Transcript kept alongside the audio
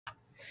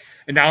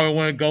And now I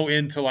want to go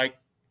into like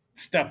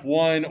step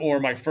one or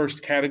my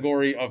first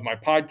category of my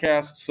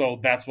podcast. So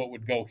that's what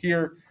would go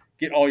here.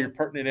 Get all your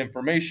pertinent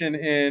information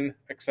in,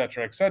 et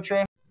cetera, et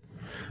cetera.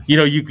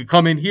 You could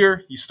come in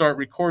here, you start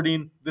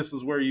recording. This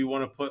is where you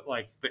want to put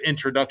like the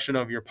introduction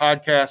of your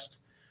podcast.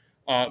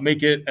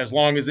 Make it as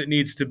long as it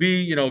needs to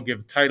be,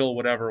 give title,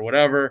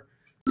 whatever.